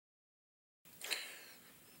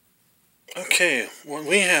Okay, what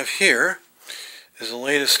we have here is the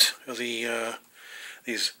latest of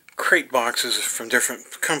these crate boxes from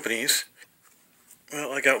different companies.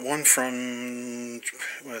 Well, I got one from,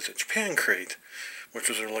 Japan Crate, which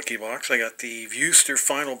was their lucky box. I got the Viewster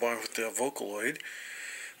Final box with the Vocaloid.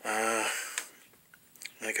 I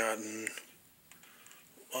got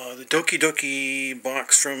the Doki Doki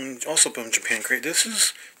box also from Japan Crate. This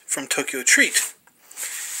is from Tokyo Treat.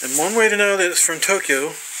 And one way to know that it's from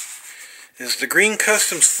Tokyo is the green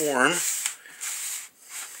customs form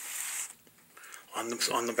on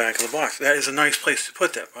the back of the box. That is a nice place to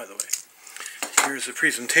put that, by the way. Here's the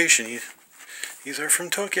presentation. These are from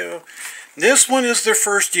Tokyo. This one is their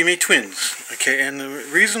first YumeTwins. Okay, and the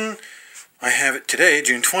reason I have it today,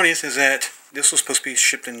 June 20th, is that this was supposed to be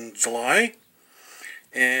shipped in July.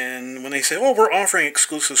 And when they say, oh, we're offering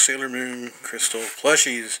exclusive Sailor Moon Crystal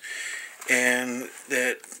plushies, and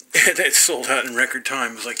that sold out in record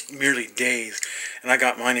time. It was like merely days. And I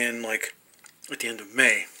got mine in like at the end of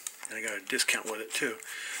May. And I got a discount with it too.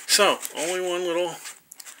 So, only one little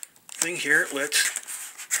thing here.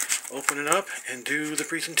 Let's open it up and do the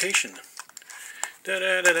presentation.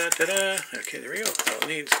 Da-da-da-da-da-da. Okay, there we go. That's all it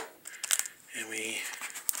needs. And we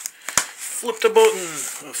flip the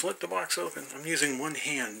button. I'll flip the box open. I'm using one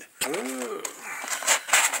hand. Whoa.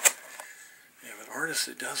 We have an artist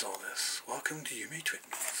that does all this. Welcome to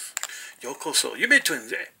YumeTwins. Yokoso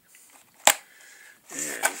YumeTwins, eh?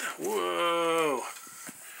 And whoa.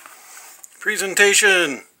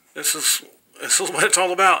 Presentation. This is what it's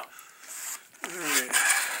all about. Alright.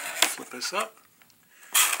 Flip this up.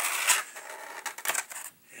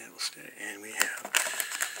 And we'll stay. And we have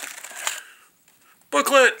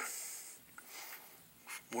booklet.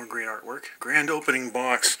 More great artwork. Grand opening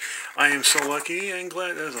box. I am so lucky and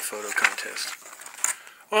glad there's a photo contest.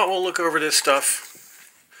 Well, we'll look over this stuff.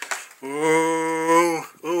 Whoa, oh,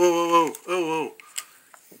 oh, oh,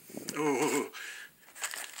 oh, oh.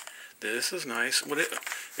 This is nice.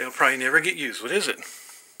 It'll probably never get used. What is it?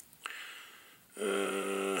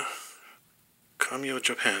 Kamio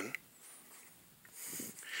Japan.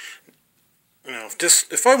 Now,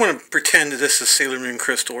 if I want to pretend that this is Sailor Moon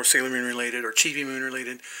Crystal or Sailor Moon related or Chibi Moon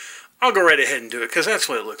related, I'll go right ahead and do it because that's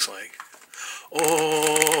what it looks like.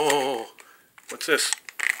 Oh, what's this?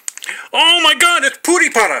 Oh my God, it's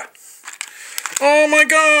Puripara. Oh my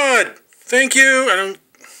God! Thank you.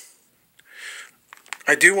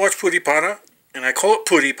 I do watch Puripara, and I call it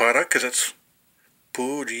Puripara because it's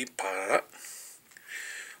Puripara.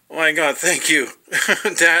 Oh my God! Thank you.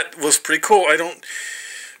 That was pretty cool.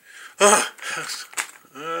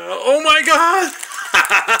 Oh my God!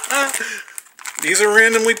 These are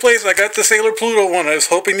randomly placed. I got the Sailor Pluto one I was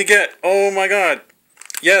hoping to get. Oh my God!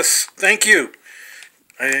 Yes, thank you.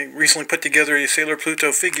 I recently put together a Sailor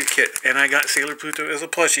Pluto figure kit, and I got Sailor Pluto as a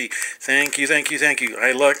plushie. Thank you, thank you, thank you.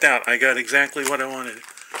 I lucked out. I got exactly what I wanted.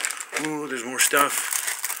 Ooh, there's more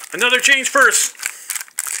stuff. Another change purse.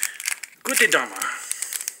 Gudetama.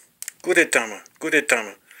 Gudetama.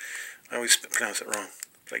 Gudetama. I always pronounce it wrong,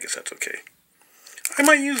 but I guess that's okay. I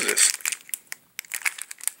might use this.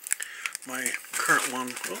 My current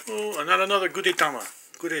one. Oh, not another Gudetama.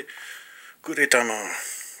 Gudetama.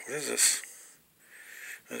 What is this?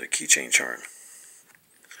 There's a keychain charm.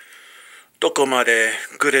 Dokomade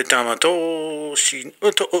Gudetama to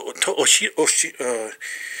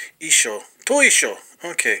isho. To isho.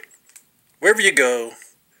 Okay. Wherever you go,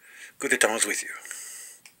 Gudetama's with you.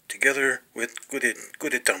 Together with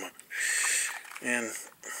Gudetama. And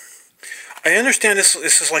I understand this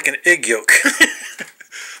is like an egg yolk.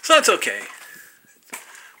 So that's okay.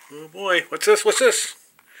 Oh boy, what's this? What's this?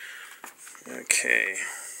 Okay.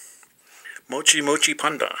 Mochi Mochi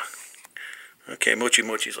Panda. Okay, Mochi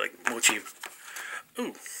Mochi's like mochi.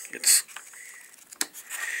 Ooh, it's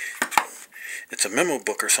a memo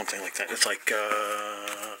book or something like that. It's like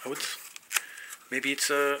maybe it's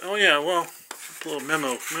oh yeah, well, little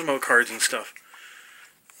memo cards and stuff.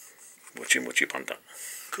 Mochi Mochi Panda.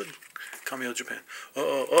 Good. Kamio Japan.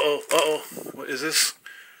 Uh-oh. What is this?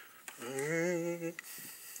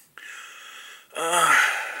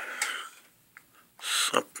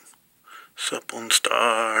 Sapon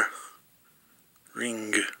Star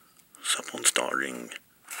Ring. Sapon Star Ring.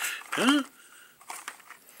 Huh?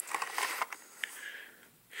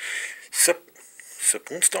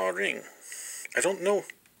 Sapon Star Ring. I don't know.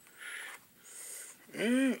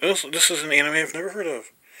 This is an anime I've never heard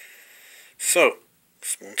of. So,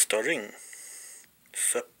 Sapon Star Ring.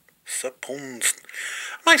 Sapon.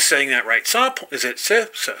 Am I saying that right? Is it Sa?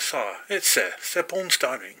 It's Sapon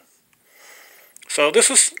Star Ring. So this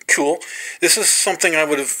is cool. This is something I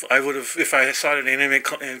would have, if I saw it at an anime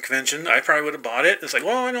convention, I probably would have bought it. It's like,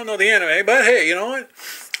 well, I don't know the anime, but hey, you know what?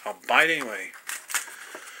 I'll buy it anyway.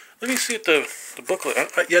 Let me see at the booklet.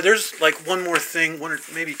 Yeah, there's like one more thing, one or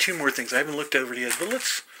maybe two more things. I haven't looked over it yet, but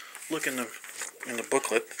let's look in the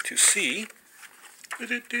booklet to see.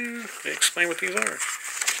 They explain what these are.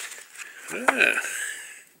 Ah.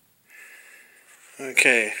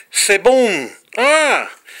 Okay, C'est Bon.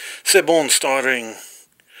 Ah, C'est Bon starring.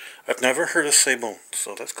 I've never heard of C'est Bon,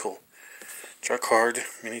 so that's cool. Jacquard,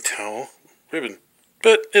 mini towel, ribbon.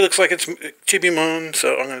 But it looks like it's Chibi Moon,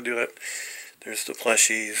 so I'm going to do that. There's the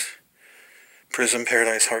plushies. Prism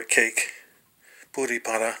Paradise Heart Cake.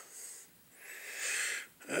 Puri-para.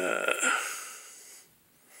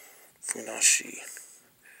 Funashi.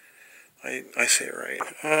 I say it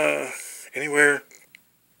right. Anywhere.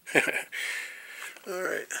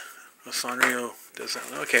 Alright. Sanrio does that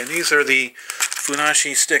one. Okay, and these are the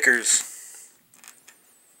Funashi stickers.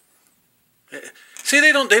 See,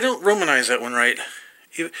 they don't romanize that one right.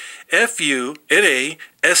 Funassii.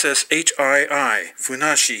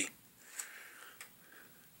 Funashi.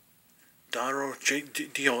 Daro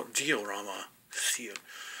diorama. Seal.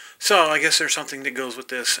 So I guess there's something that goes with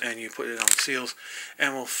this, and you put it on seals,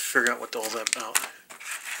 and we'll figure out what all that about.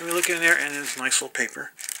 And we look in there, and there's nice little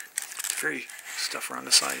paper. Very stuff around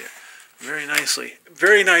the side here. Very nicely.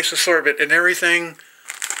 Very nice assortment, and everything.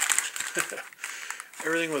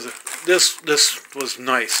 Everything was this was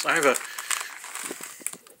nice. I have a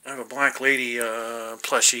Black Lady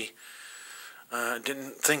plushie.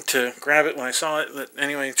 Didn't think to grab it when I saw it, but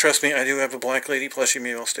anyway, trust me, I do have a Black Lady plushie.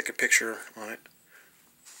 Maybe I'll stick a picture on it.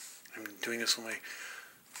 I'm doing this on my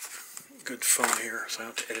good phone here, so I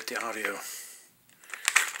don't have to edit the audio.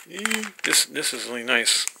 This is really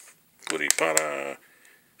nice. Puri-para.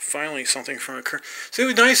 Finally, something from a current. So it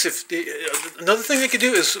would be nice if another thing they could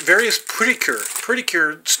do is various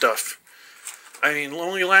pretty-cure stuff. I mean,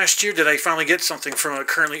 only last year did I finally get something from a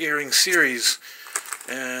currently airing series,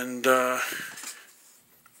 and this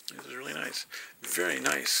is really nice, very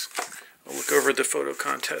nice. I'll look over the photo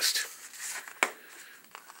contest.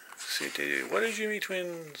 See what they do. What is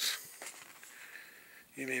YumeTwins?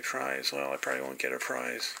 Yume prize. Well, I probably won't get a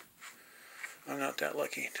prize. I'm not that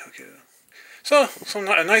lucky. Okay. So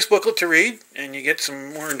a nice booklet to read, and you get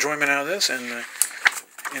some more enjoyment out of this, and the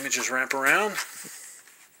images wrap around.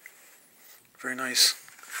 Very nice.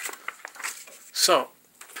 So,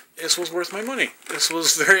 this was worth my money. This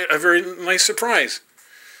was a very nice surprise.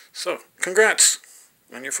 So, congrats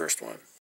on your first one.